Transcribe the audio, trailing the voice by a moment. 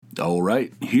All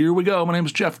right, here we go. My name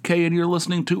is Jeff K, and you're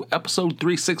listening to episode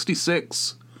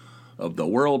 366 of the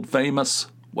world-famous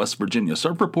West Virginia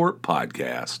Surf Report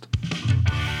podcast.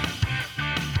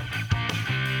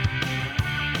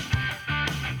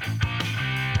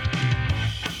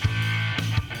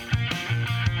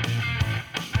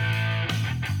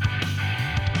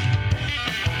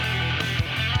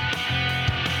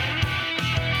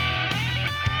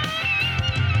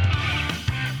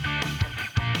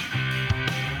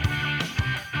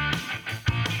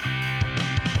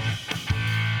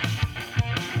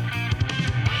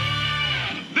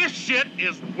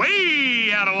 Is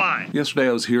way out of line. Yesterday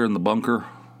I was here in the bunker,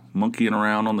 monkeying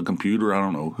around on the computer. I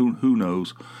don't know, who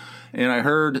knows. And I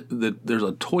heard that there's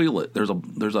a toilet. There's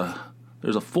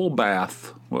a full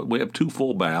bath. Well, we have two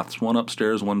full baths, one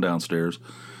upstairs, one downstairs.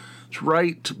 It's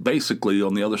right basically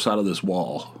on the other side of this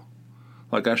wall.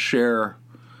 Like I share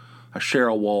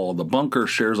a wall. The bunker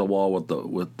shares a wall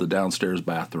with the downstairs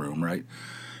bathroom, right?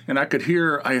 And I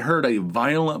heard a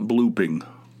violent blooping,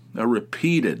 a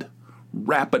repeated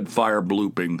rapid fire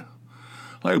blooping,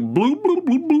 like bloop bloop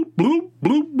bloop bloop bloop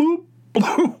bloop bloop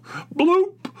bloop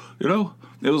bloop. You know,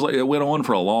 it went on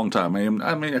for a long time.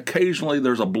 I mean, occasionally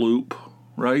there's a bloop,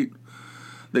 right,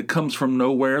 that comes from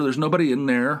nowhere. There's nobody in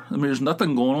there. I mean, there's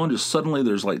nothing going on. Just suddenly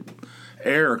there's like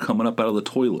air coming up out of the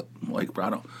toilet. Like I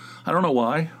don't know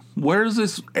why. Where does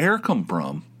this air come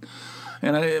from?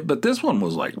 But this one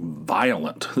was like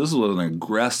violent. This was an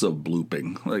aggressive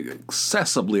blooping, like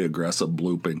excessively aggressive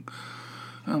blooping.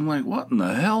 I'm like, what in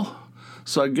the hell?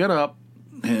 So I get up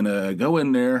and go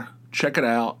in there, check it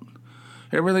out.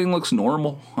 Everything looks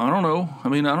normal. I don't know. I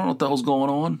mean, I don't know what the hell's going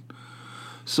on.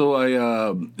 So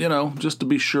I, just to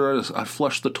be sure, I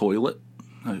flushed the toilet,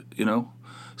 So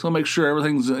I make sure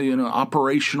everything's,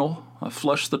 operational. I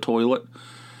flushed the toilet.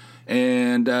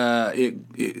 And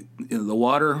the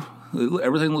water,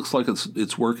 everything looks like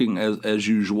it's working as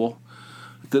usual.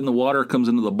 Then the water comes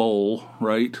into the bowl,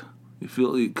 right? You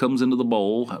feel it comes into the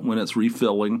bowl when it's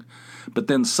refilling, but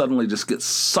then suddenly just gets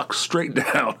sucked straight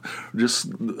down.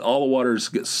 Just all the water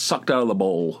just gets sucked out of the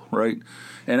bowl, right?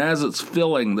 And as it's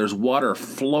filling, there's water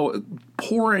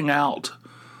pouring out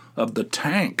of the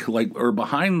tank, or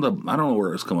behind the. I don't know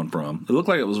where it's coming from. It looked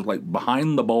like it was like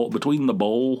behind the bowl, between the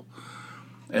bowl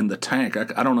and the tank.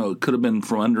 I don't know. It could have been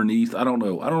from underneath. I don't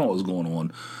know. I don't know what was going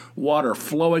on. Water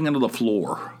flowing into the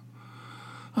floor.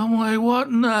 I'm like, what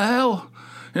in the hell?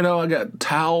 I got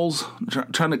towels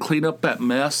trying to clean up that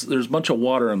mess. There's a bunch of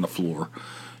water on the floor,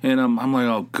 and I'm like,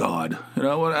 oh God,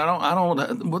 what? I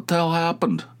don't. What the hell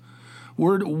happened?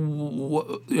 Why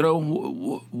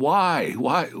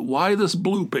this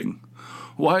blooping?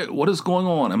 Why? What is going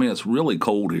on? I mean, it's really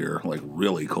cold here, like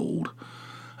really cold.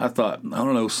 I thought, I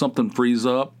don't know, something freeze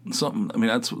up, something. I mean,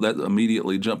 that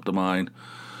immediately jumped to mind.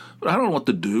 But I don't know what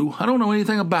to do. I don't know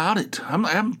anything about it.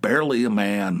 I'm barely a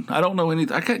man. I don't know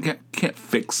anything. I can't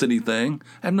fix anything.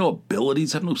 I have no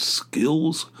abilities. I have no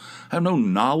skills. I have no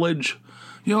knowledge.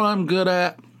 You know what I'm good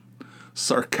at?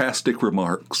 Sarcastic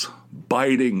remarks.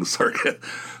 Biting sarcastic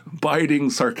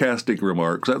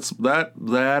remarks.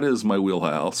 That is my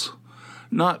wheelhouse.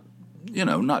 Not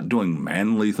doing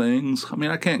manly things. I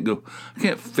mean, I can't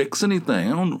fix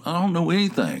anything. I don't know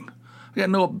anything. I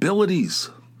got no abilities.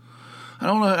 I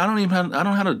don't know. I don't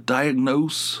know how to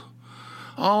diagnose.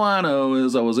 All I know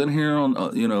is I was in here on,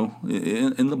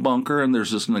 in the bunker, and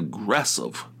there's just an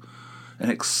aggressive,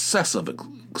 an excessive,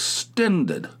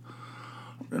 extended,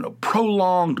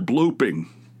 prolonged blooping.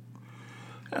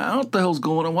 I don't know what the hell's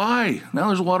going on. Why? Now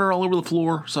there's water all over the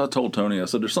floor. So I told Tony, I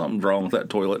said, there's something wrong with that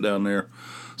toilet down there.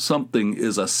 Something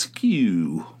is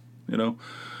askew,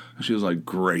 She was like,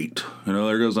 great.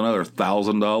 There goes another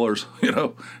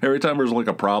 $1,000. Every time there's like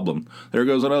a problem, there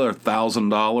goes another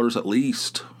 $1,000 at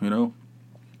least,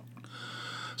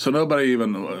 So nobody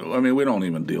even, we don't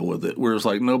even deal with it. Whereas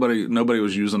like nobody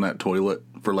was using that toilet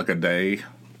for like a day.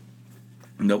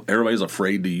 No, everybody's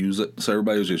afraid to use it. So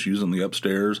everybody was just using the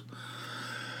upstairs.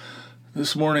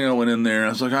 This morning I went in there. I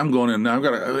was like, I'm going in now.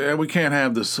 We can't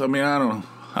have this. I mean, I don't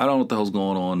know what the hell's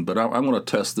going on, but I'm going to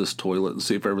test this toilet and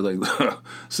see if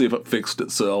it fixed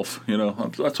itself.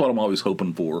 That's what I'm always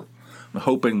hoping for. I'm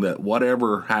hoping that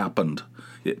whatever happened,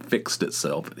 it fixed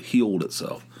itself, it healed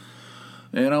itself.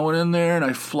 And I went in there and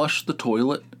I flushed the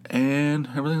toilet and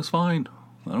everything's fine.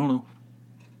 I don't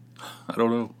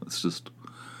know. It's just,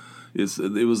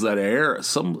 it was that air.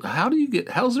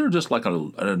 How's there just like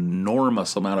an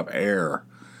enormous amount of air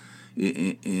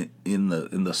in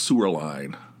the sewer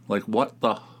line? Like, what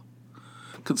the?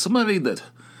 Could somebody that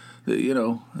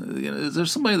is there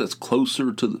somebody that's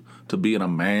closer to being a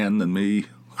man than me?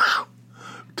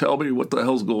 Tell me what the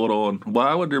hell's going on.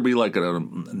 Why would there be like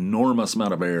an enormous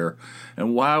amount of air?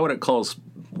 And why would it cause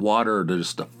water to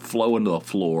just flow into the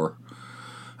floor?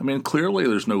 I mean, clearly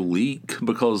there's no leak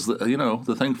because,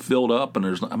 the thing filled up and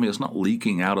it's not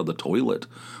leaking out of the toilet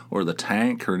or the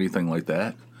tank or anything like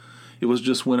that. It was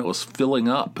just when it was filling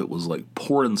up, it was like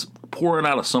pouring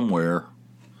out of somewhere.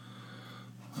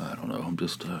 I don't know. I'm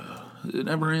just, it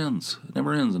never ends. It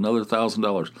never ends. Another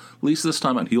 $1,000. At least this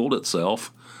time it healed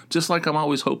itself, just like I'm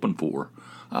always hoping for.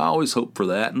 I always hope for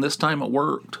that, and this time it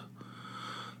worked.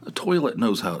 The toilet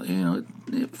knows how, it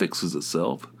fixes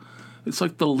itself. It's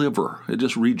like the liver. It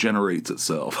just regenerates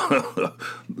itself.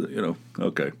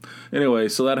 Okay. Anyway,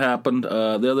 so that happened.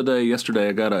 Yesterday,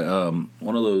 I got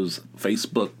one of those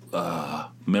Facebook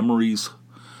memories.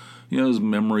 Those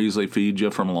memories they feed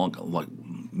you from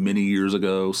many years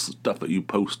ago, stuff that you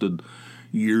posted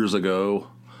years ago.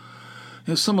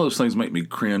 Some of those things make me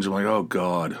cringe. I'm like, oh,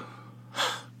 God.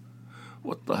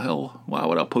 What the hell? Why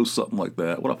would I post something like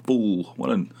that? What a fool.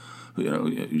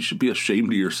 You should be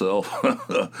ashamed of yourself.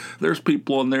 There's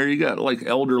people on there. You got like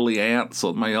elderly aunts.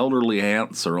 My elderly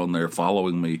aunts are on there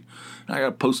following me. I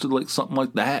got posted like something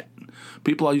like that.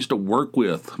 People I used to work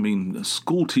with. I mean,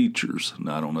 school teachers.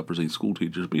 No, I don't know if there's any school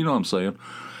teachers, but you know what I'm saying.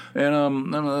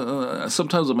 And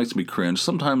sometimes it makes me cringe.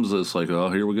 Sometimes it's like,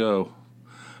 oh, here we go.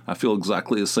 I feel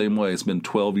exactly the same way. It's been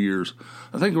 12 years.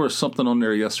 I think there was something on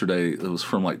there yesterday that was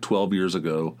from like 12 years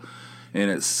ago,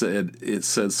 and it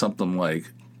said something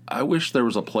like, I wish there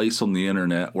was a place on the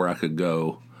internet where I could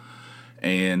go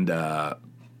and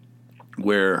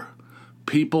where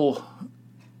people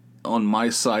on my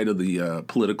side of the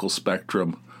political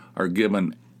spectrum are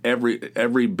given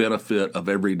every benefit of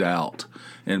every doubt,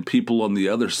 and people on the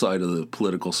other side of the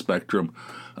political spectrum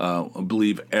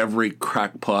believe every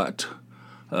crackpot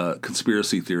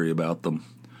conspiracy theory about them.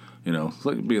 It's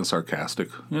like being sarcastic.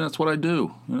 That's what I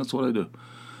do. That's what I do.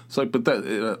 It's like, but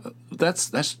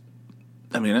that's.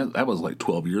 I mean, that was like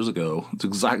 12 years ago.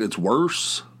 It's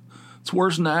worse. It's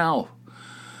worse now.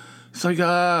 It's like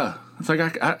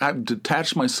I've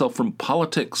detached myself from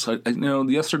politics.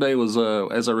 Yesterday was,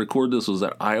 as I record this, was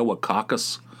that Iowa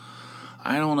caucus.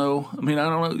 I don't know. I don't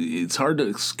know. It's hard to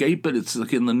escape it. It's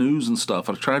like in the news and stuff.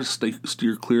 I try to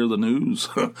steer clear of the news.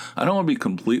 I don't want to be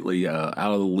completely out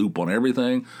of the loop on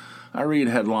everything. I read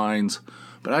headlines,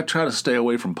 but I try to stay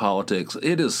away from politics.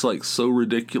 It is like so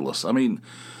ridiculous. I mean,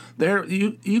 there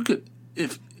you could,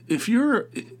 if you're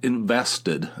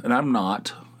invested, and I'm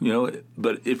not,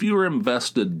 but if you are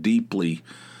invested deeply,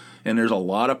 and there's a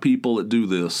lot of people that do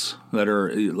this that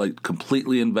are like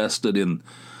completely invested in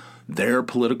their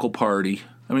political party.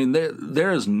 I mean,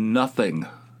 there is nothing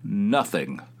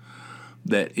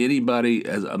that anybody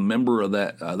as a member of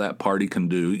that party can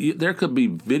do. There could be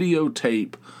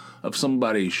videotape of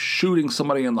somebody shooting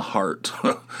somebody in the heart,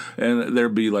 and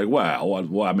there'd be like, wow, what?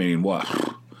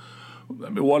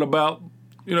 What about,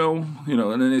 and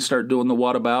then they start doing the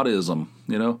whataboutism,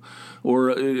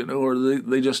 or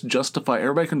they just justify.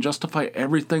 Everybody can justify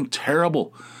everything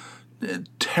terrible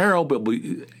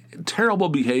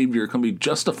behavior can be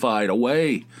justified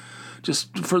away,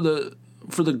 just for the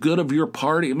good of your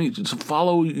party. I mean, just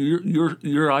follow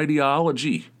your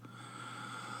ideology.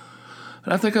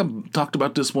 And I think I've talked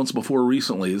about this once before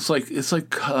recently. It's like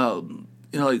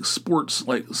like sports,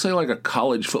 like say like a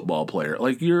college football player.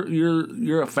 Like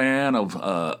you're a fan of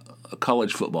a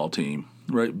college football team,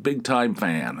 right? Big time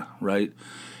fan, right?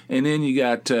 And then you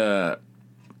got one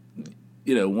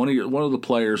of the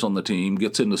players on the team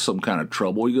gets into some kind of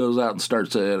trouble. He goes out and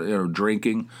starts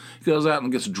drinking. He goes out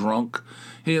and gets drunk.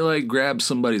 He like grabs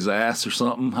somebody's ass or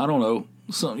something. I don't know.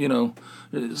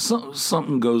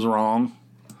 Something goes wrong.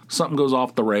 Something goes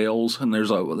off the rails, and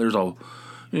there's a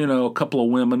couple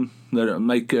of women that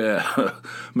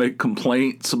make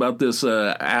complaints about this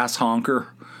ass honker.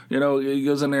 He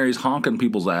goes in there, he's honking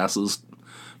people's asses.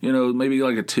 Maybe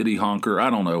like a titty honker. I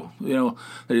don't know.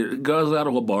 He goes out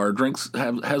of a bar,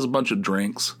 has a bunch of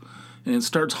drinks, and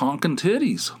starts honking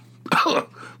titties.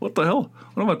 What the hell?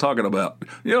 What am I talking about?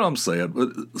 You know what I'm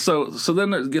saying? So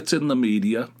then it gets in the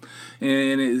media,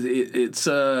 and it's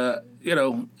the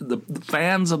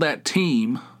fans of that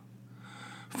team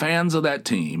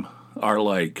are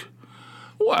like,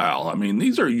 wow, I mean,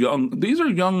 these are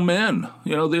young men.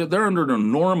 They're under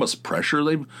enormous pressure.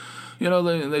 They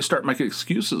start making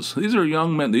excuses. These are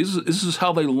young men. This is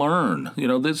how they learn.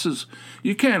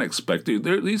 You can't expect it.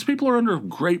 These people are under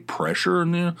great pressure,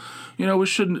 and we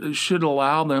should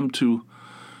allow them to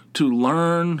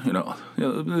learn.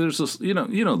 There's this.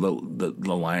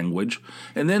 The language,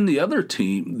 and then the other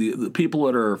team, the people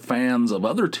that are fans of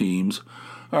other teams,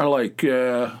 are like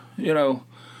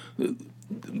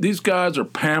these guys are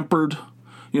pampered.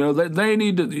 They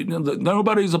need to.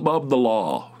 Nobody's above the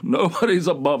law. Nobody's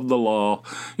above the law.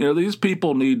 These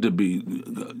people need to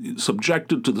be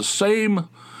subjected to the same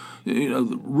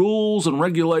rules and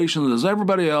regulations as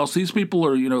everybody else. These people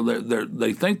are,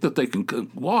 they think that they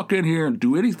can walk in here and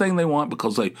do anything they want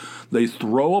because they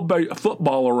throw a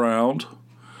football around.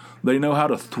 They know how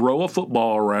to throw a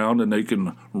football around and they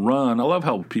can run. I love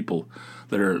how people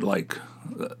that are like,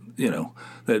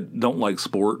 that don't like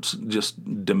sports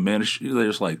just diminish. They're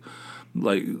just like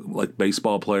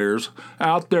baseball players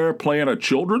out there playing a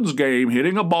children's game,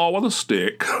 hitting a ball with a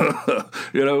stick.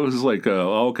 It's like,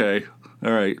 okay,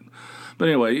 all right. But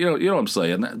anyway, you know what I'm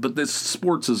saying. But this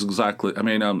sports is exactly. I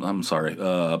mean, I'm sorry.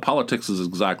 Politics is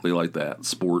exactly like that.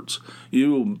 Sports,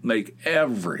 you make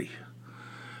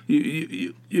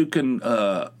you can.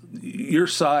 Your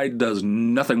side does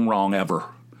nothing wrong ever.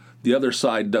 The other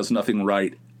side does nothing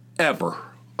right ever.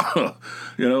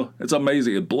 It's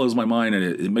amazing. It blows my mind and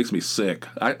it makes me sick.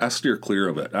 I steer clear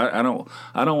of it. I don't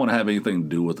want to have anything to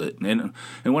do with it. And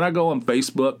when I go on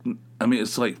Facebook, I mean, it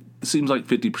seems like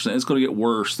 50%. It's going to get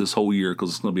worse this whole year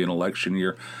because it's going to be an election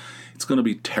year. It's going to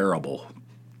be terrible.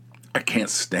 I can't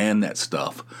stand that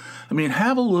stuff. I mean,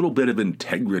 have a little bit of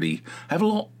integrity. Have a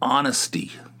little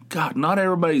honesty. God, not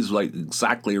everybody's like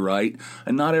exactly right,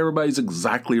 and not everybody's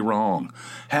exactly wrong.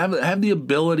 Have the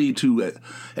ability to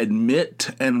admit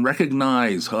and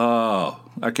recognize. Oh,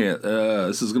 I can't.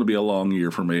 This is going to be a long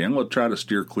year for me. I'm going to try to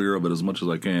steer clear of it as much as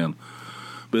I can,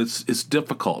 but it's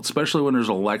difficult, especially when there's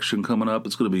an election coming up.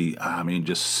 It's going to be,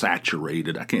 just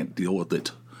saturated. I can't deal with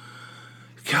it.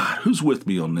 God, who's with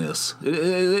me on this?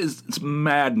 It's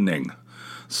maddening.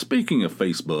 Speaking of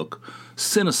Facebook,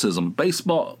 cynicism,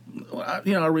 baseball, I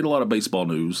read a lot of baseball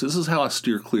news. This is how I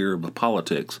steer clear of the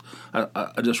politics.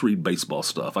 I just read baseball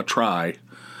stuff. I try.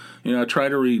 I try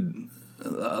to read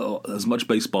as much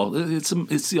baseball. It's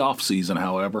the off season,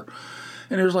 however,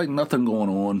 and there's like nothing going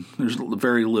on. There's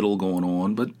very little going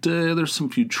on, but there's some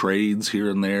few trades here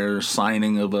and there,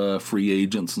 signing of free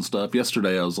agents and stuff.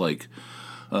 Yesterday I was like,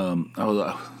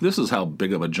 this is how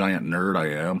big of a giant nerd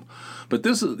I am. But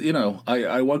this is,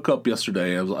 I woke up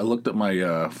yesterday. I looked at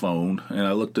my phone and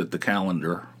I looked at the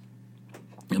calendar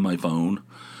in my phone,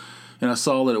 and I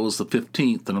saw that it was the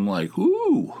 15th, and I'm like,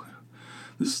 ooh,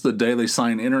 this is the day they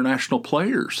sign international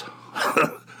players.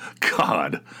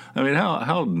 God, I mean,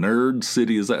 how nerd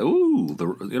city is that?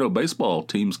 Ooh, baseball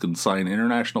teams can sign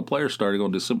international players starting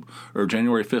on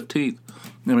January 15th.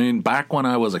 I mean, back when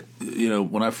I was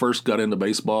when I first got into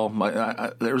baseball,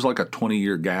 there was like a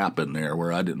 20-year gap in there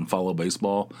where I didn't follow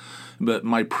baseball. But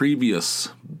my previous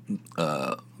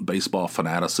baseball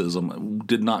fanaticism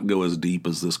did not go as deep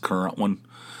as this current one.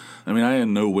 I mean, I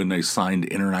didn't know when they signed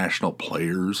international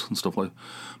players and stuff like that.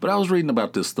 But I was reading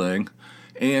about this thing,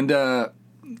 and I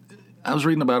was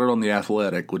reading about it on The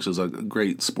Athletic, which is a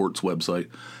great sports website.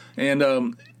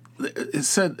 And it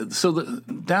said,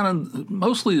 down in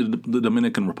mostly the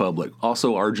Dominican Republic,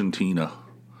 also Argentina,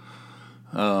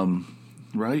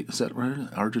 right? Is that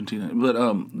right? Argentina. But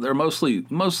they're mostly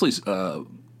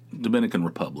Dominican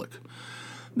Republic.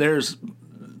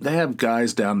 They have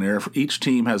guys down there. Each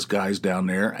team has guys down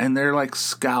there, and they're like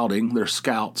scouting. They're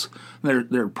scouts.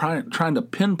 They're trying to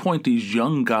pinpoint these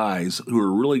young guys who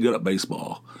are really good at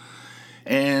baseball.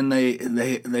 And they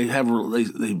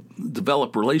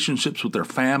develop relationships with their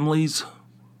families,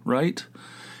 right?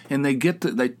 And they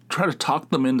try to talk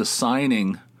them into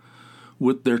signing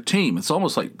with their team. It's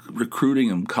almost like recruiting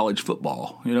in college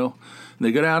football,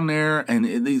 They go down there, and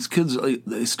these kids,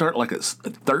 they start like at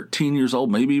 13 years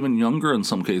old, maybe even younger in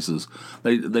some cases.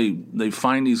 They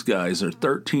find these guys. They're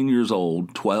 13 years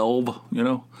old, 12,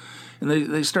 and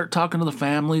they start talking to the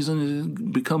families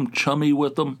and become chummy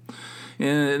with them.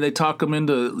 And they talk them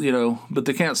into, but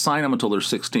they can't sign them until they're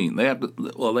 16. They have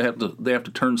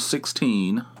to turn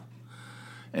 16,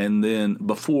 and then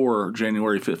before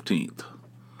January 15th.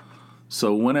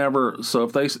 So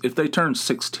if they turn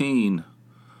 16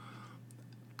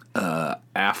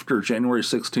 after January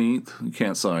 16th, you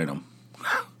can't sign them,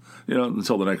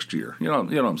 until the next year. You know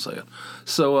what I'm saying?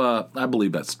 So I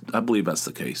believe that's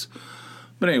the case.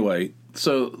 But anyway,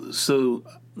 so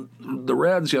the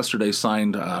Reds yesterday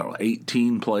signed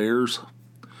 18 players,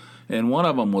 and one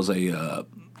of them was a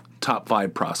top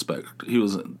 5 prospect. He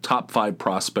was a top 5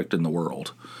 prospect in the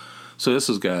world. So this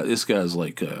guy's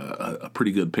like a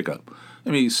pretty good pickup. I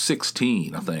mean, he's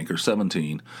 16, I think, or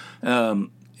 17. And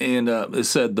it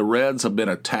said the Reds have been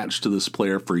attached to this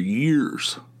player for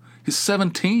years. He's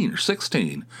 17 or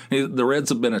 16. The Reds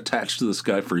have been attached to this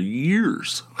guy for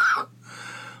years. What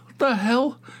the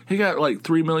hell? He got like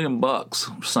 $3 million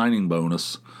signing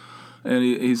bonus. and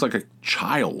he's like a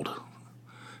child.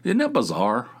 Isn't that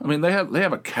bizarre? I mean, they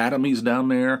have academies down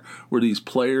there where these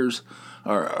players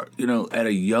are, at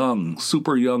a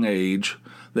super young age.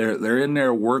 They're in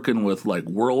there working with like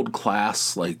world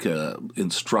class like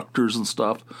instructors and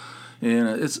stuff, and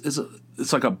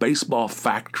it's like a baseball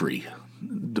factory.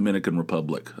 Dominican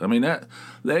Republic. I mean that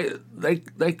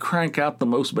they crank out the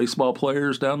most baseball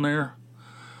players down there.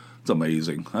 It's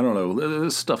amazing. I don't know.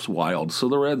 This stuff's wild. So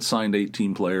the Reds signed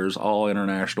 18 players, all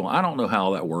international. I don't know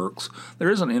how that works. There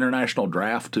is an international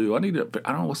draft too. I don't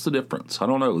know what's the difference. I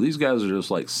don't know. These guys are just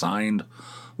like signed,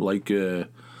 like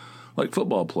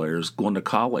football players going to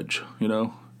college.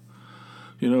 You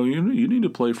need to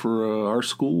play for our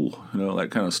school.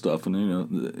 That kind of stuff.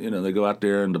 And they go out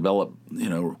there and develop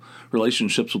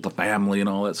relationships with the family and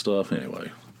all that stuff.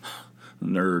 Anyway.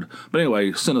 Nerd. But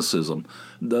anyway, cynicism.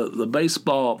 The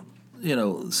baseball,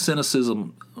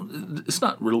 cynicism, it's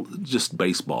not just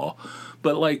baseball,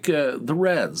 but like the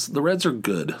Reds. The Reds are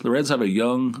good. The Reds have a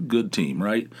young, good team,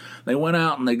 right? They went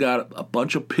out and they got a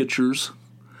bunch of pitchers.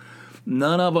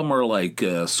 None of them are like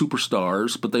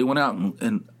superstars, but they went out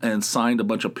and signed a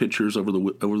bunch of pitchers over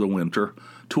the winter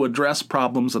to address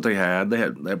problems that they had. They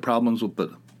had problems with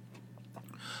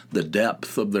the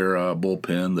depth of their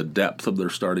bullpen, the depth of their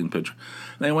starting pitcher.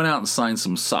 They went out and signed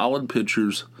some solid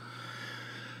pitchers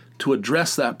to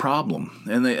address that problem,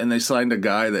 and they signed a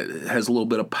guy that has a little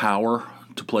bit of power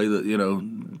to play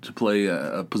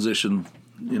a position,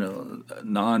 a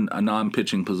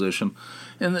non-pitching position,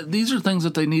 and these are things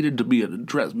that they needed to be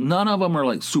addressed. None of them are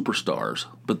like superstars,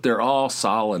 but they're all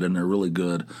solid and they're really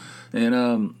good,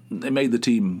 and they made the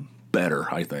team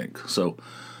better, I think. So,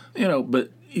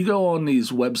 but. You go on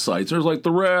these websites, there's like the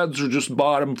Reds are just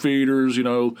bottom feeders,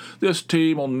 this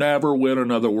team will never win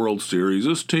another World Series.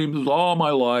 This team is all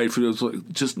my life. It's like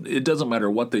it doesn't matter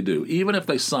what they do. Even if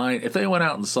they went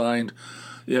out and signed,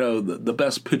 the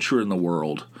best pitcher in the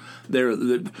world,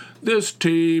 this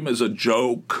team is a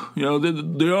joke.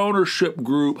 The ownership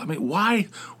group. I mean,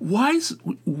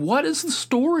 what is the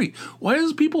story? Why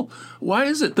is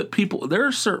it that there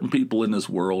are certain people in this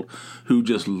world who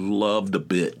just love to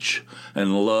bitch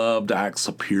and love to act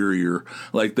superior?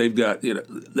 Like they've got,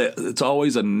 it's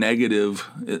always a negative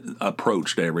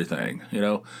approach to everything.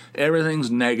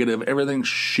 Everything's negative, everything's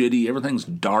shitty, everything's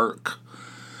dark.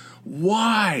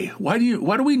 Why? Why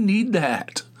do we need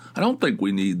that? I don't think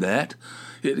we need that.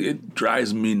 It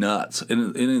drives me nuts.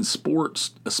 And in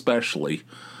sports especially,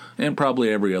 and probably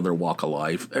every other walk of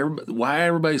life, why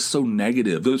everybody's so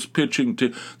negative? This pitching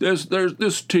team,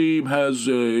 this team has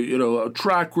a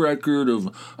track record of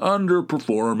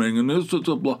underperforming, and this is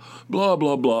a blah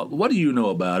blah blah. What do you know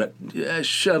about it? Yeah,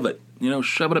 shove it.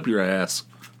 Shove it up your ass.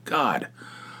 God.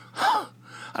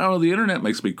 I don't know, the internet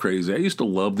makes me crazy. I used to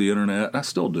love the internet. I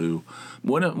still do.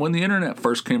 When the internet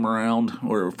first came around,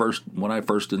 when I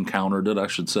first encountered it, I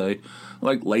should say,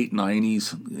 like late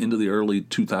 90s into the early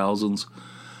 2000s,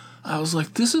 I was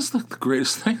like, this is the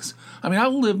greatest things. I mean, I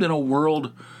lived in a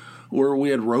world where we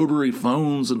had rotary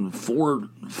phones and four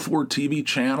TV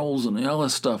channels and all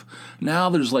this stuff. Now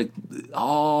there's like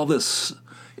all this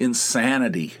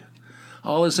insanity,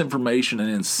 all this information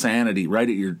and insanity right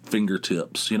at your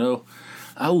fingertips,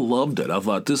 I loved it. I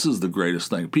thought, this is the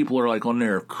greatest thing. People are like on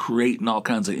there creating all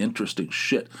kinds of interesting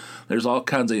shit. There's all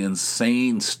kinds of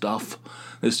insane stuff.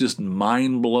 It's just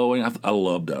mind-blowing. I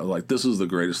loved it. I was like, this is the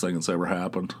greatest thing that's ever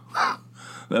happened. I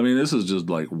mean, this is just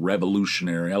like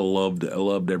revolutionary. I loved it. I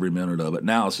loved every minute of it.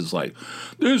 Now it's just like,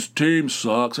 this team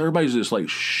sucks. Everybody's just like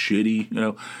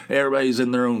shitty. Everybody's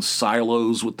in their own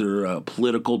silos with their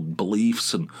political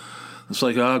beliefs. And it's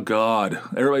like, oh, God,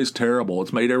 everybody's terrible.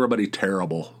 It's made everybody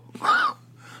terrible.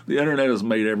 The internet has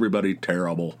made everybody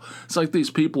terrible. It's like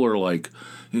these people are like,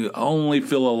 I only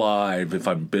feel alive if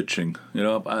I'm bitching.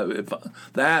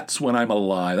 That's when I'm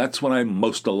alive. That's when I'm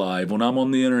most alive. When I'm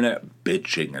on the internet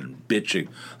bitching and bitching.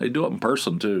 They do it in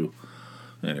person too.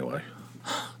 Anyway,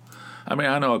 I mean,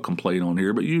 I know I complain on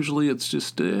here, but usually it's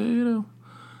just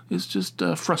it's just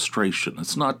frustration.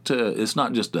 It's not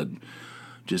just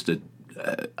a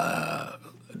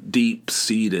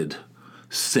deep-seated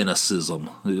cynicism,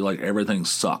 like everything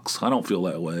sucks. I don't feel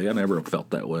that way. I never felt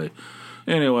that way.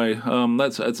 Anyway,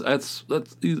 that's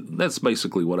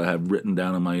basically what I have written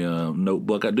down in my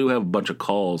notebook. I do have a bunch of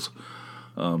calls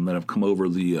that have come over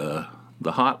the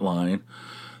hotline,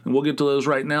 and we'll get to those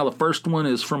right now. The first one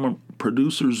is from a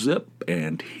producer, Zip,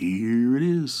 and here it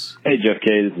is. Hey, Jeff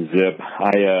K, this is Zip.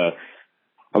 I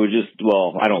was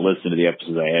I don't listen to the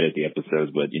episodes. I edit the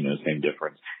episodes, but same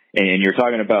difference. And you're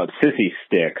talking about sissy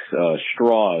sticks,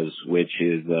 straws, which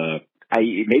is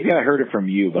maybe I heard it from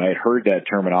you, but I'd heard that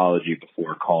terminology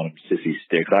before, calling them sissy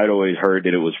sticks. I'd always heard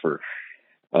that it was for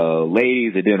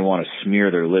ladies that didn't want to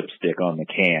smear their lipstick on the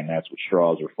can. That's what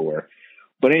straws are for.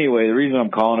 But anyway, the reason I'm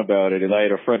calling about it is I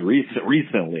had a friend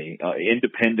recently,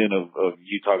 independent of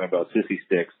you talking about sissy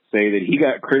sticks, say that he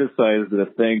got criticized at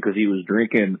a thing because he was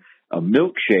drinking a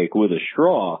milkshake with a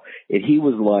straw, and he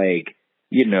was like,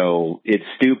 it's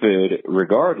stupid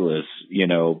regardless,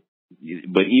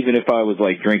 but even if I was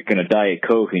like drinking a Diet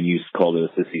Coke and you called it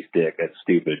a sissy stick, that's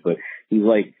stupid. But he's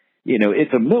like,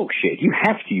 it's a milkshake. You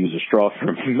have to use a straw for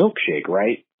a milkshake,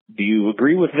 right? Do you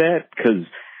agree with that? Because,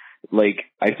 like,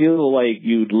 I feel like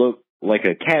you'd look like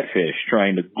a catfish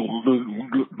trying to,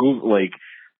 like,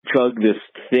 chug this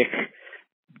thick,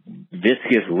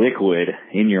 viscous liquid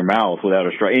in your mouth without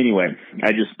a straw. Anyway,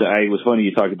 it was funny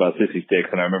you talked about sissy sticks,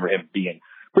 and I remember him being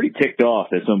pretty ticked off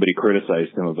that somebody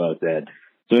criticized him about that.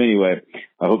 So anyway,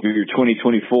 I hope your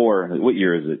 2024, what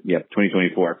year is it? Yep,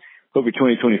 2024. Hope your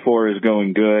 2024 is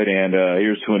going good, and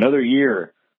here's to another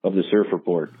year of the Surf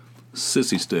Report.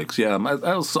 Sissy sticks, yeah.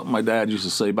 That was something my dad used to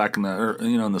say back in the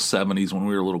in the 70s when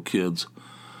we were little kids.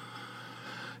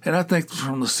 And I think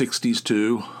from the 60s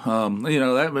too.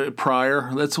 That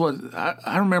prior, that's what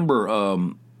I remember.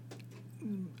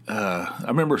 I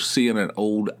remember seeing an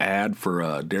old ad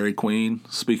for Dairy Queen.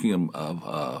 Speaking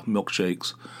of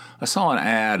milkshakes, I saw an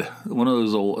ad, one of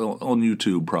those old, on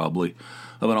YouTube probably,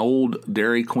 of an old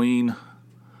Dairy Queen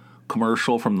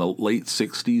commercial from the late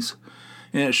 60s.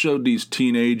 And it showed these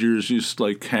teenagers just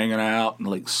like hanging out and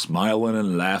like smiling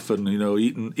and laughing,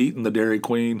 eating the Dairy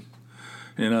Queen.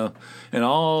 And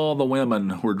all the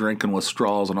women were drinking with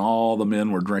straws, and all the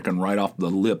men were drinking right off the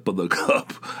lip of the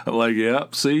cup. I'm like,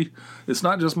 yep, see, it's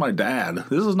not just my dad.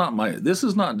 This is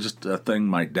not just a thing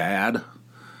my dad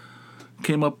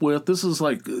came up with. This was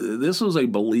a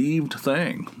believed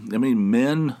thing. I mean,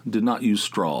 men did not use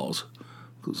straws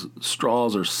because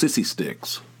straws are sissy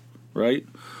sticks, right?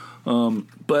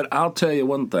 But I'll tell you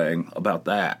one thing about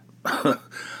that.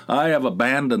 I have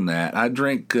abandoned that. I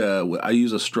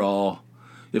use a straw.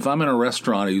 If I'm in a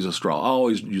restaurant, I use a straw. I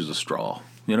always use a straw,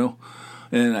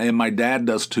 and my dad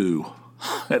does too.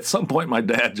 At some point, my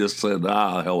dad just said,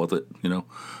 hell with it, I'm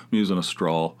using a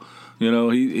straw.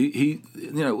 He's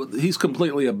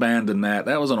completely abandoned that.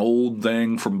 That was an old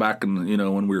thing from back in,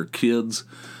 when we were kids,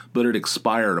 but it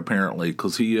expired apparently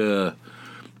because he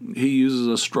uses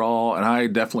a straw, and I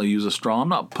definitely use a straw. I'm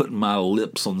not putting my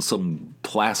lips on some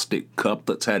plastic cup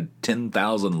that's had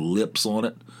 10,000 lips on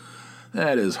it.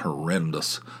 That is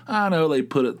horrendous. I know they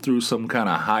put it through some kind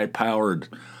of high-powered,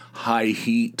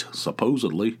 high-heat,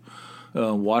 supposedly,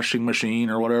 washing machine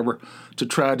or whatever, to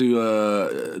try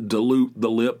to dilute the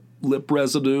lip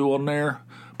residue on there.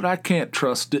 But I can't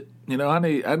trust it. I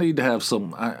need to have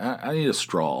some. I need a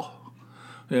straw.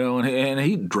 And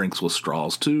he drinks with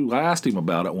straws too. I asked him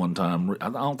about it one time. I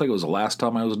don't think it was the last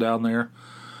time I was down there.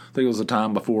 I think it was the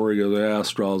time before. He goes, "Yeah,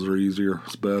 straws are easier.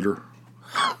 It's better."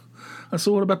 I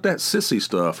said, "What about that sissy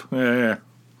stuff?" Yeah,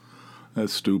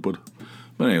 that's stupid.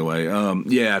 But anyway,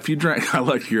 if you drink, I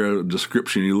like your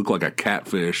description. You look like a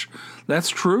catfish. That's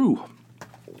true.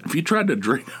 If you tried to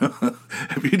drink, a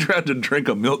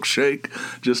milkshake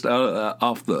just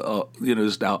off the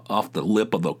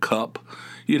lip of the cup,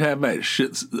 you'd have that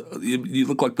shit. You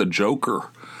look like the Joker.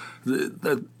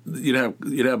 You'd have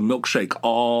milkshake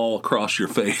all across your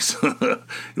face. You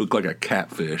look like a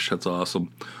catfish. That's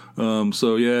awesome.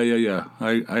 So yeah.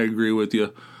 I agree with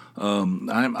you.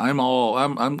 I'm all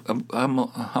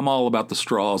about the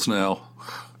straws now.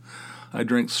 I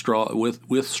drink straw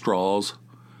with straws.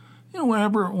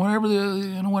 Whenever I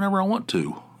want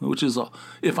to, which is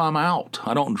if I'm out.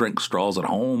 I don't drink straws at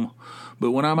home,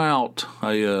 but when I'm out,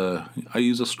 I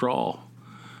use a straw.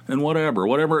 And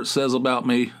whatever it says about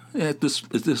me at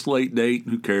this late date,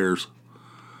 who cares?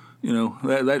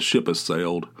 That ship has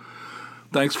sailed.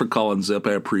 Thanks for calling, Zip.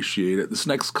 I appreciate it. This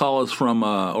next call is from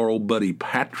our old buddy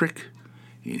Patrick,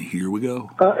 and here we go.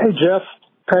 Hey, Jeff.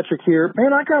 Patrick here.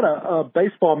 Man, I got a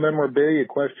baseball memorabilia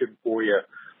question for you.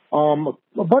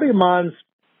 A buddy of mine's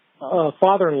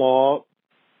father-in-law,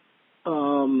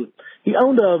 he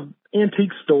owned an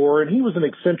antique store, and he was an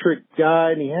eccentric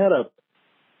guy, and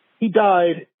he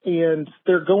died, and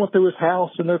they're going through his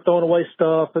house, and they're throwing away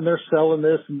stuff, and they're selling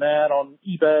this and that on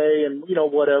eBay and,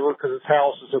 whatever, because his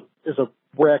house is a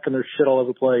wreck, and there's shit all over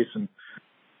the place. And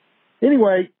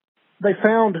anyway, they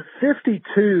found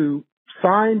 52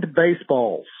 signed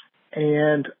baseballs,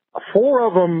 and 4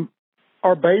 of them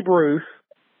are Babe Ruth.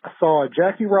 I saw a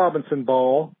Jackie Robinson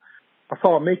ball. I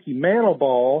saw a Mickey Mantle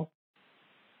ball.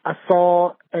 I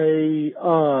saw it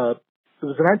was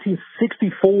a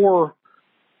 1964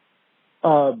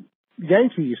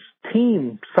 Yankees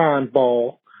team signed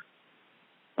ball,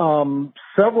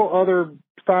 several other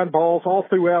signed balls all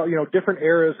throughout, different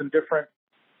eras and different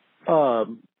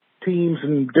teams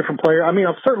and different players. I mean,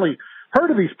 I've certainly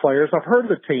heard of these players. I've heard of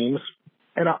the teams.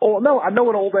 And I know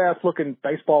an old-ass looking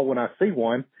baseball when I see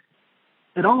one.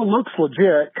 It all looks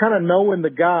legit, kind of knowing the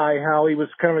guy, how he was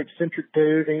kind of eccentric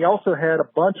dude. And he also had a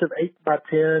bunch of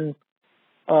 8x10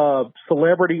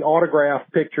 celebrity autograph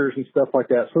pictures and stuff like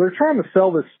that. So they're trying to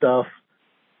sell this stuff.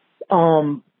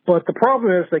 But the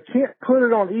problem is they can't put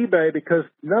it on eBay because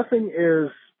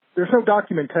there's no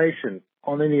documentation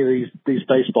on any of these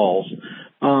baseballs.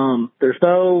 There's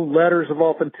no letters of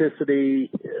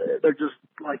authenticity. They're just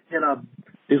like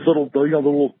these little, the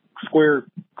little square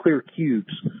clear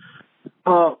cubes.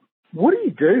 What do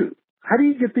you do? How do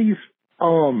you get these?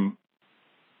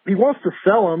 He wants to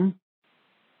sell them.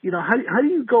 How do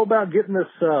you go about getting this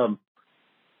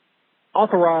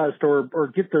authorized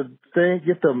or get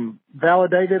them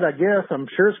validated? I guess I'm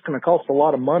sure it's going to cost a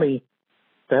lot of money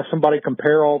to have somebody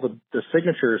compare all the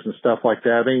signatures and stuff like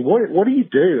that. I mean, what do you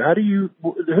do?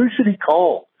 Who should he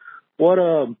call? What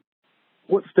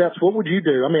steps? What would you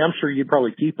do? I mean, I'm sure you'd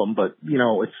probably keep them, but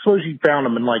suppose you found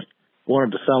them and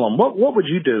wanted to sell them. What would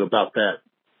you do about that?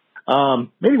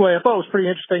 Anyway, I thought it was pretty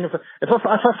interesting. If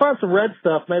I find some red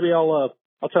stuff, maybe I'll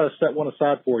try to set one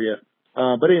aside for you.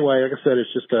 But anyway, like I said,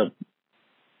 it's just a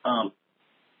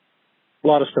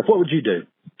lot of stuff. What would you do?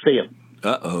 See ya.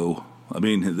 Uh-oh. I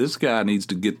mean, this guy needs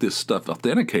to get this stuff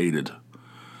authenticated.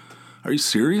 Are you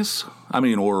serious? I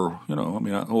mean,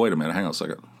 wait a minute, hang on a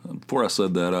second. Before I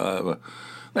said that,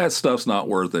 that stuff's not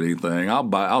worth anything.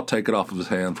 I'll take it off of his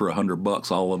hand for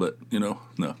 $100, all of it. No,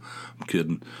 I'm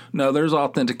kidding. No, there's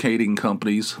authenticating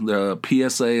companies. The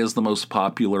PSA is the most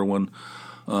popular one.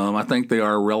 I think they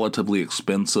are relatively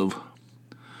expensive.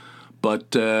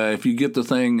 But if you get the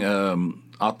thing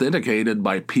authenticated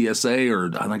by PSA,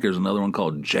 or I think there's another one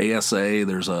called JSA,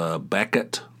 there's a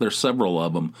Beckett, there's several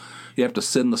of them. You have to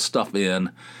send the stuff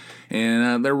in,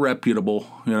 and they're reputable.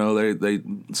 They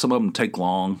some of them take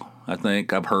long, I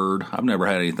think. I've heard. I've never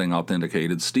had anything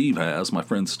authenticated. Steve has, my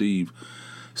friend Steve.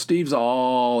 Steve's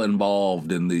all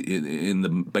involved in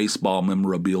the baseball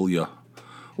memorabilia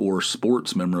or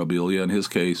sports memorabilia in his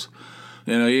case.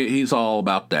 He's all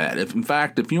about that. If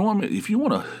you want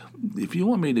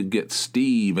me to get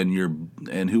Steve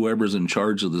and whoever's in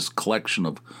charge of this collection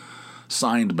of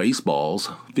signed baseballs,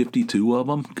 52 of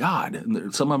them,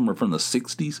 God, some of them are from the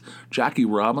 60s. Jackie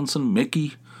Robinson,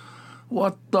 Mickey,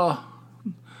 what the,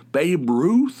 Babe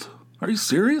Ruth? Are you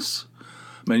serious?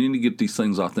 Man, you need to get these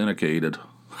things authenticated.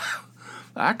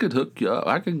 I could hook you up.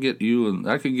 I could get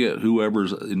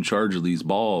whoever's in charge of these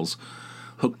balls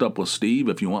hooked up with Steve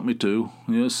if you want me to.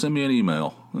 Send me an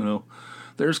email.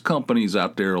 There's companies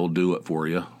out there that'll do it for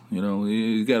you.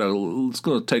 It's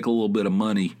going to take a little bit of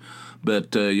money,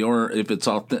 but if it's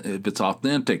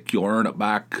authentic, you'll earn it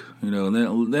back. And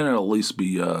then it'll at least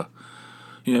be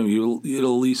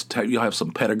you'll have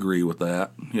some pedigree with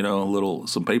that.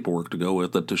 Some paperwork to go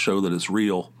with it to show that it's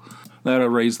real. That'll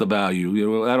raise the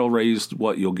value. That'll raise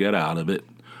what you'll get out of it.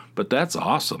 But that's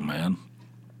awesome, man.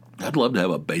 I'd love to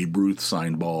have a Babe Ruth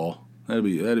signed ball. That'd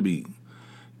be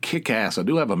kick-ass. I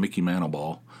do have a Mickey Mantle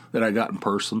ball that I got in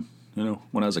person,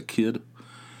 when I was a kid.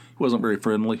 He wasn't very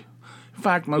friendly. In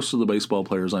fact, most of the baseball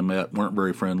players I met weren't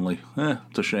very friendly.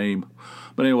 It's a shame.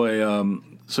 But anyway,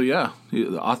 so yeah,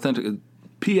 authentic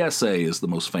PSA is the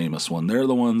most famous one. They're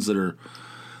the ones that are.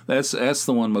 That's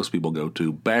the one most people go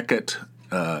to. Beckett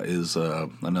is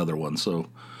another one. So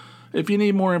if you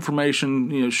need more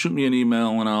information, shoot me an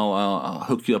email and I'll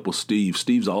hook you up with Steve.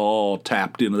 Steve's all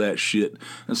tapped into that shit.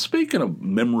 And speaking of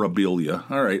memorabilia,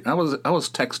 all right, I was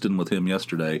texting with him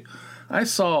yesterday. I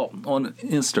saw on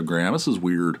Instagram. This is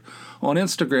weird. On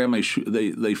Instagram,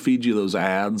 they feed you those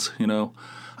ads.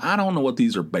 I don't know what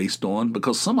these are based on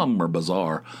because some of them are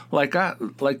bizarre.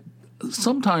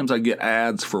 Sometimes I get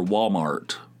ads for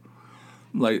Walmart.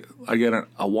 Like I get a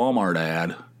Walmart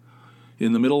ad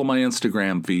in the middle of my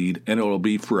Instagram feed, and it'll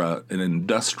be for an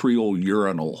industrial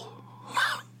urinal.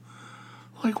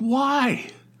 Like,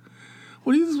 why?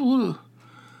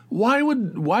 Why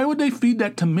would they feed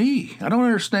that to me? I don't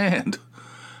understand.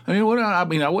 I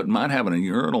wouldn't mind having a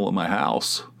urinal in my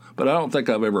house, but I don't think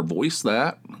I've ever voiced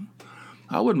that.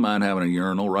 I wouldn't mind having a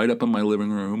urinal right up in my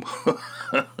living room.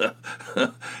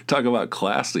 Talk about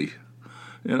classy,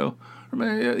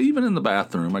 even in the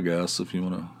bathroom, I guess, if you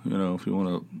want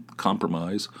to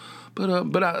compromise.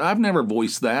 But I've never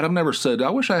voiced that. I've never said, I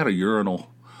wish I had a urinal.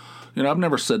 I've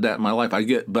never said that in my life.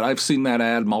 But I've seen that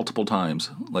ad multiple times,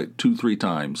 like 2-3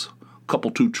 times. Couple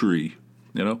 2-3,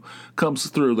 comes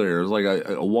through there. It's like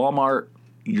a Walmart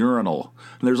urinal.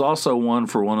 And there's also one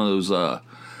for one of those,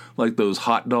 like those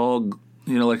hot dog,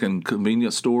 like in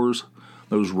convenience stores,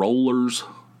 those rollers,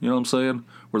 you know what I'm saying,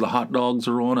 where the hot dogs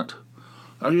are on it.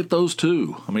 I get those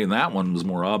too. I mean, that one was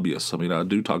more obvious. I mean, I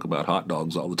do talk about hot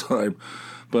dogs all the time.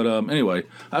 But anyway,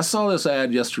 I saw this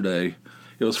ad yesterday.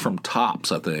 It was from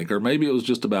Topps, I think, or maybe it was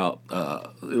just about,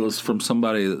 it was from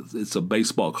somebody, it's a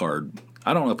baseball card.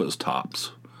 I don't know if it was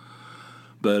Topps.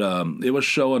 But it was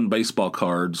showing baseball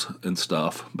cards and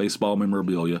stuff, baseball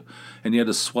memorabilia. And you had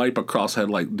to swipe across,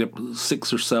 had like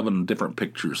 6 or 7 different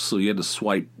pictures. So you had to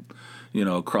swipe,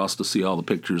 across to see all the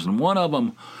pictures. And one of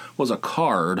them was a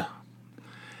card,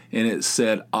 and it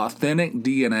said authentic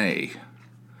DNA,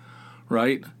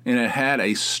 right? And it had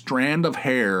a strand of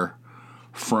hair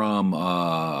from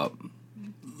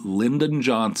Lyndon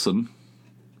Johnson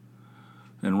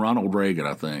and Ronald Reagan,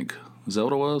 I think. Is that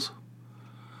what it was?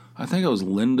 I think it was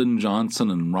Lyndon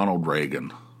Johnson and Ronald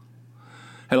Reagan.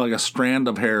 Had like a strand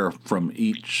of hair from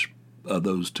each of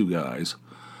those two guys.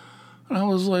 And I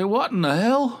was like, what in the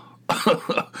hell?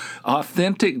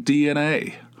 Authentic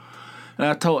DNA. And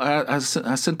I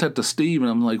sent that to Steve,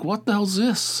 and I'm like, what the hell's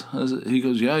this? He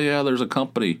goes, yeah, there's a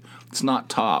company. It's not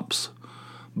Topps.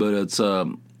 But it's, I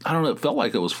don't know, it felt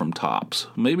like it was from Topps.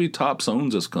 Maybe Topps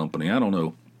owns this company. I don't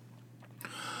know.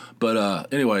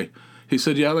 But anyway, he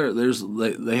said, yeah,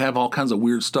 they have all kinds of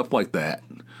weird stuff like that.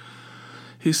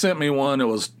 He sent me one. It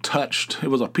was touched. It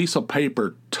was a piece of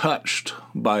paper touched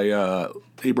by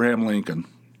Abraham Lincoln.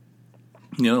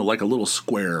 Like a little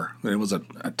square. And it was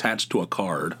attached to a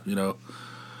card,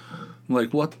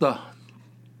 Like, what the...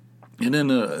 And then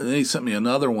he sent me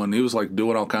another one. He was, like,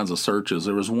 doing all kinds of searches.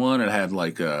 There was one that had,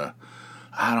 like, I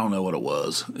don't know what it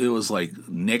was. It was, like,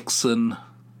 Nixon.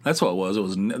 That's what it was. It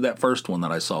was that first one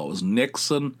that I saw. It was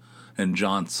Nixon and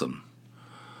Johnson.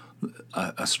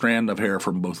 A strand of hair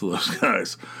from both of those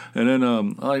guys. And then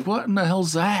I'm like, what in the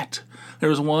hell's that? There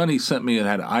was one he sent me that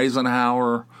had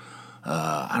Eisenhower.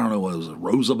 I don't know what it was,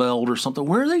 Roosevelt or something.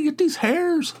 Where do they get these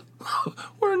hairs?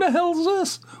 Where in the hell is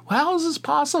this? How is this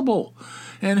possible?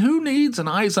 And who needs an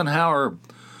Eisenhower?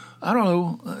 I don't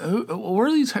know. Where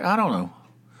are these? I don't know.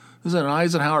 Is it an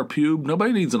Eisenhower pube?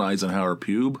 Nobody needs an Eisenhower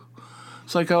pube.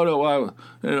 It's like, oh no,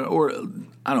 or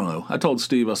I don't know. I told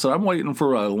Steve, I said, I'm waiting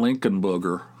for a Lincoln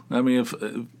booger. I mean,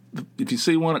 if you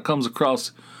see one that comes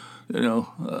across,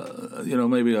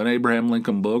 maybe an Abraham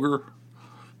Lincoln booger,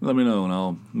 let me know, and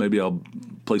I'll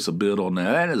place a bid on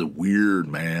that. That is weird,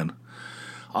 man.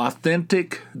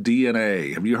 Authentic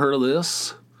DNA. Have you heard of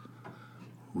this?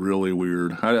 Really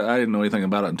weird. I didn't know anything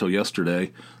about it until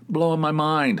yesterday. Blowing my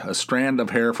mind. A strand of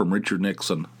hair from Richard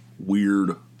Nixon.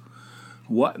 Weird.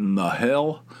 What in the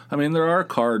hell? I mean, there are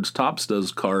cards. Topps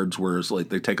does cards where it's like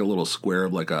they take a little square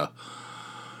of like a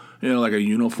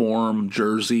uniform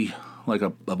jersey, like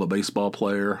of a baseball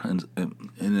player, and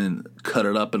then cut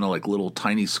it up into like little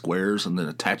tiny squares and then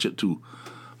attach it to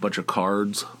a bunch of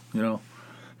cards.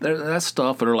 That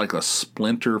stuff that are like a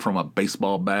splinter from a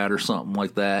baseball bat or something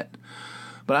like that.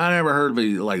 But I never heard of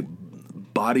the like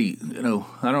body. I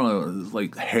don't know,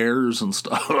 like hairs and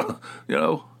stuff.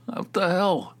 What the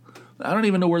hell? I don't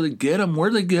even know where they get them. Where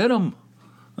they get them?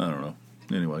 I don't know.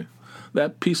 Anyway,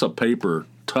 that piece of paper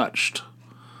touched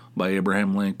by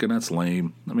Abraham Lincoln, that's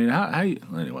lame. I mean,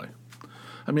 anyway.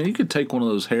 I mean, you could take one of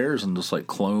those hairs and just like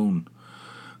clone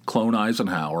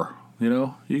Eisenhower.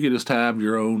 You could just have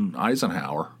your own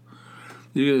Eisenhower.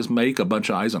 You could just make a bunch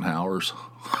of Eisenhowers.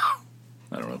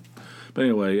 I don't know. But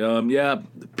anyway,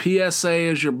 PSA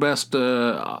is your best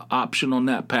option on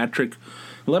that, Patrick.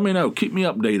 Let me know. Keep me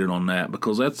updated on that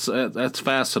because that's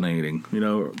fascinating.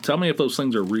 Tell me if those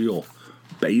things are real.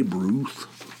 Babe Ruth.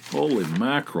 Holy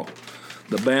mackerel.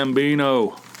 The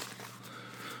Bambino.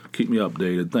 Keep me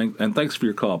updated. Thanks for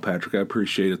your call, Patrick. I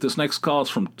appreciate it. This next call is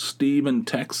from Steve in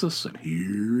Texas, and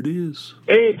here it is.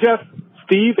 Hey, Jeff.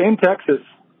 Steve in Texas.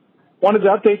 Wanted to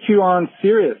update you on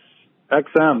Sirius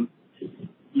XM.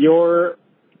 Your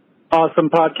awesome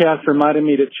podcast reminded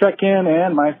me to check in,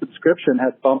 and my subscription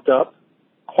has bumped up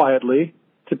quietly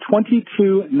to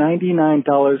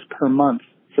 $22.99 per month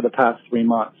for the past 3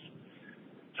 months.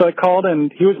 So I called,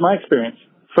 and here's my experience.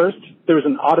 First, there was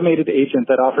an automated agent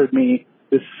that offered me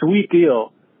this sweet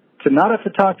deal to not have to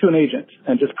talk to an agent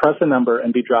and just press a number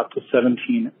and be dropped to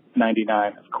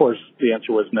 $17.99. Of course, the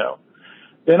answer was no.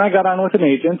 Then I got on with an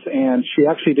agent, and she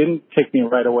actually didn't take me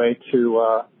right away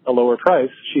to a lower price.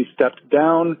 She stepped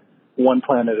down one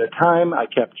plan at a time. I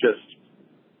kept just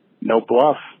no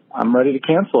bluff. I'm ready to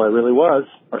cancel. I really was,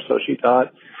 or so she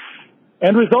thought.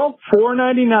 End result,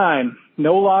 $4.99.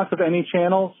 No loss of any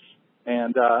channels.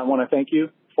 And I want to thank you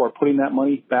for putting that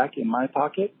money back in my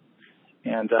pocket.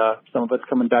 and some of it's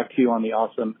coming back to you on the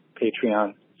awesome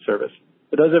Patreon service.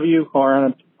 For those of you who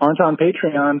aren't on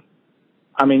Patreon,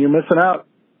 I mean, you're missing out.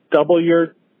 Double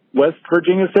your West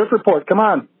Virginia Surf Report. Come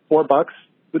on, $4.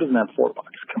 Who doesn't have $4?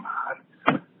 Come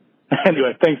on.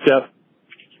 Anyway, thanks, Jeff.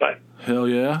 Bye. Hell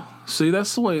yeah. See,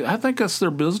 that's the way. I think that's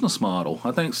their business model.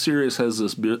 I think Sirius has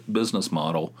this business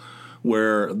model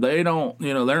where they don't,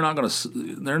 they're not going to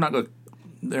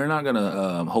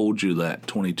hold you that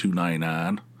 $22.99.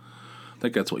 I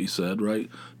think that's what you said, right?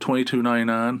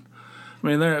 $22.99. I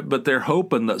mean, they're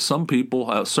hoping that some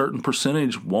people, a certain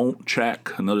percentage, won't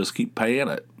check and they'll just keep paying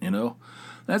it.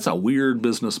 That's a weird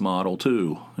business model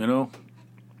too.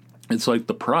 It's like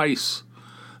the price.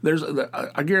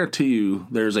 I guarantee you,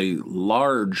 there's a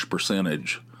large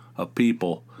percentage of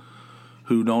people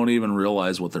who don't even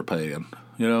realize what they're paying.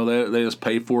 They just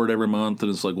pay for it every month, and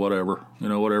it's like whatever,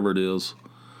 whatever it is.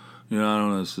 I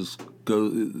don't know. It's just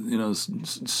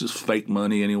it's just fake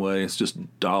money anyway. It's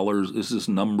just dollars. It's just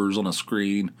numbers on a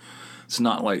screen. It's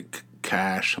not like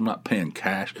cash. I'm not paying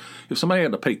cash. If somebody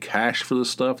had to pay cash for this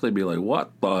stuff, they'd be like,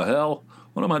 "What the hell?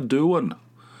 What am I doing?"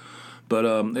 But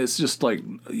it's just like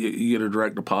you get a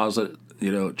direct deposit.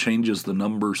 It changes the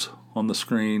numbers on the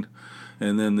screen,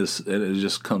 and then it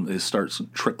starts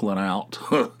trickling out.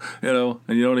 And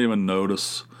you don't even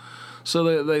notice.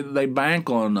 So they bank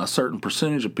on a certain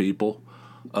percentage of people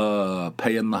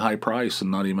paying the high price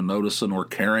and not even noticing or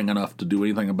caring enough to do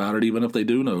anything about it, even if they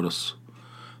do notice.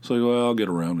 So I'll get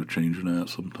around to changing that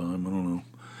sometime. I don't know.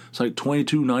 It's like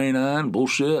 $22.99,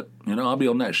 bullshit. I'll be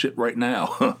on that shit right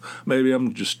now. Maybe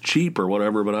I'm just cheap or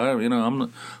whatever, but I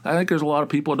think there's a lot of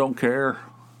people that don't care.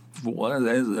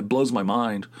 It blows my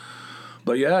mind.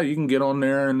 But yeah, you can get on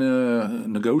there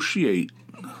and negotiate.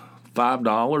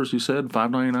 $5, you said?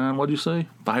 $5.99? What'd you say?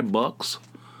 $5?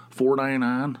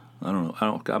 $4.99? I don't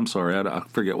know. I'm sorry. I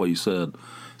forget what you said.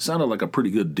 Sounded like a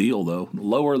pretty good deal though.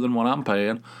 Lower than what I'm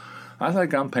paying. I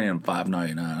think I'm paying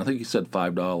 $5.99. I think you said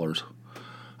 $5.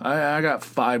 I got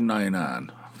 $5.99.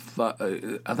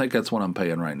 I think that's what I'm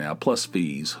paying right now, plus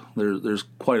fees. There's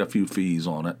quite a few fees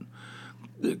on it.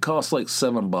 It costs like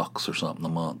 $7 or something a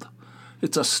month.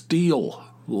 It's a steal.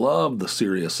 Love the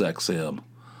Sirius XM.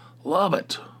 Love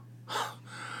it.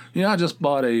 I just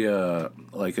bought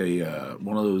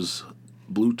one of those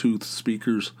Bluetooth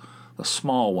speakers, a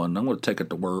small one. I'm going to take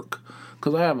it to work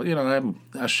because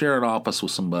I share an office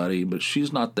with somebody, but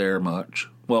she's not there much.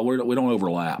 Well, we don't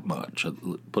overlap much,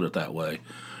 put it that way.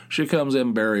 She comes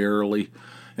in very early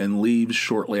and leaves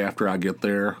shortly after I get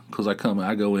there because I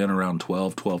go in around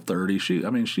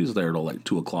 12:30. She's there till like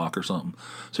 2 o'clock or something.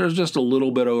 So there's just a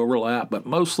little bit of overlap, but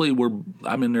mostly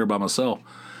I'm in there by myself.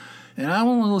 And I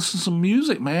want to listen to some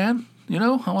music, man. I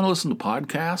want to listen to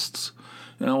podcasts,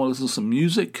 and I want to listen to some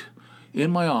music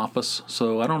in my office.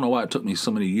 So I don't know why it took me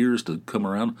so many years to come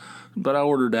around, but I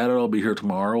ordered that. It'll be here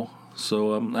tomorrow.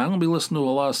 So I'm going to be listening to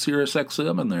a lot of Sirius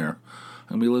XM in there.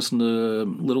 I'm going to be listening to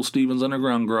Little Steven's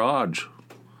Underground Garage.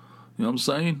 You know what I'm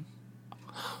saying?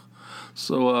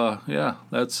 So, yeah,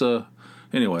 that's,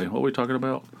 anyway, what are we talking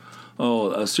about?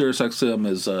 Sirius XM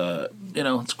is,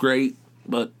 it's great,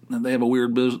 but they have a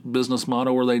weird business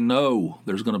model where they know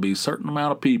there's going to be a certain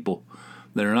amount of people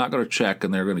that are not going to check,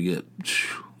 and they're going to get,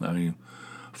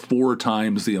 4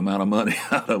 times the amount of money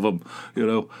out of them.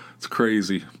 It's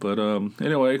crazy. But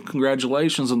anyway,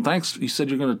 congratulations and thanks. You said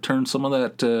you're going to turn some of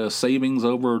that savings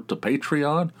over to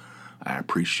Patreon. I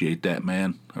appreciate that,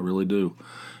 man. I really do.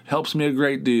 Helps me a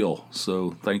great deal.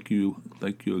 So thank you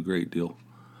a great deal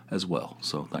as well.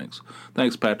 So thanks,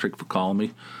 Patrick, for calling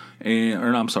me.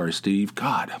 I'm sorry, Steve.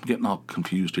 God, I'm getting all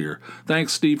confused here.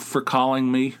 Thanks, Steve, for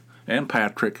calling me. And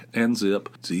Patrick, and Zip.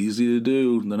 It's easy to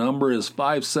do. The number is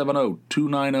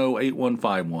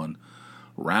 570-290-8151.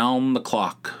 Round the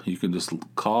clock. You can just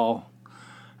call,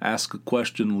 ask a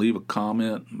question, leave a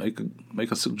comment, make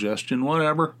a suggestion,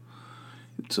 whatever.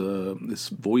 It's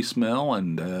voicemail,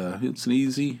 and it's an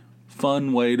easy,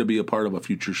 fun way to be a part of a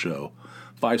future show.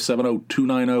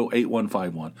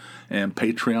 570-290-8151. And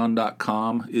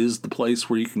Patreon.com is the place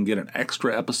where you can get an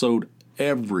extra episode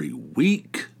every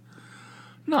week.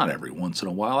 Not every once in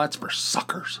a while. That's for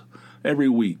suckers. Every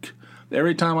week.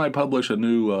 Every time I publish a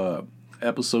new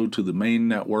episode to the main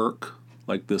network,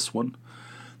 like this one,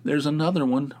 there's another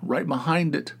one right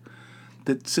behind it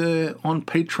that's on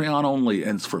Patreon only,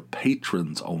 and it's for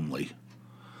patrons only.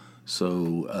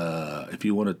 So if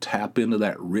you want to tap into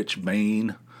that rich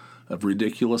vein of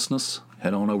ridiculousness,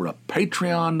 head on over to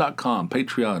Patreon.com.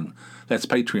 Patreon. That's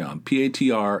Patreon.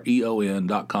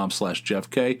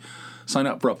 Patreon.com/JeffK. Sign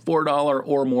up for a $4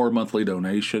 or more monthly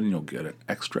donation. You'll get an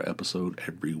extra episode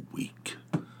every week.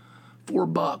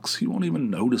 $4. You won't even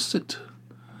notice it.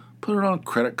 Put it on a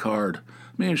credit card. I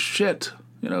mean, shit.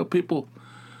 People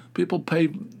pay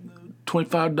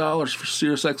 $25 for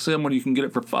Sirius XM when you can get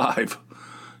it for $5.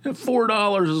 And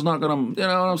 $4 is not going to, you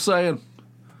know what I'm saying?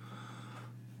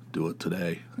 Do it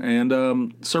today. And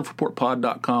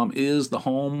surfreportpod.com is the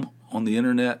home on the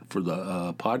internet for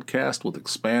the podcast with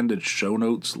expanded show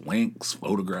notes, links,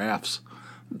 photographs,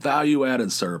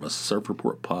 value-added service,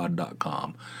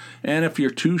 surfreportpod.com. And if you're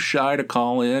too shy to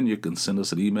call in, you can send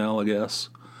us an email, I guess.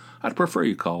 I'd prefer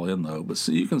you call in, though, but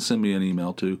you can send me an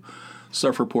email too,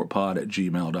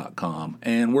 surfreportpod@gmail.com.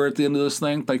 And we're at the end of this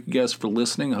thing. Thank you guys for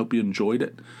listening. I hope you enjoyed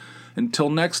it. Until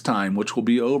next time, which will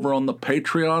be over on the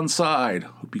Patreon side,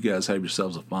 hope you guys have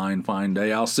yourselves a fine, fine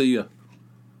day. I'll see you.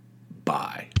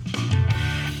 Bye.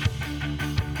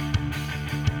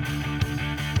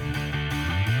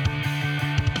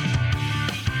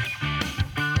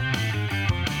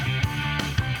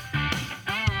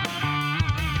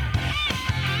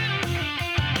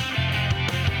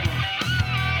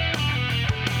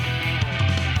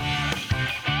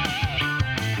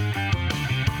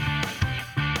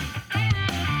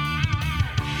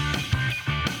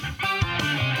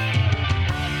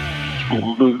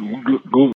 Go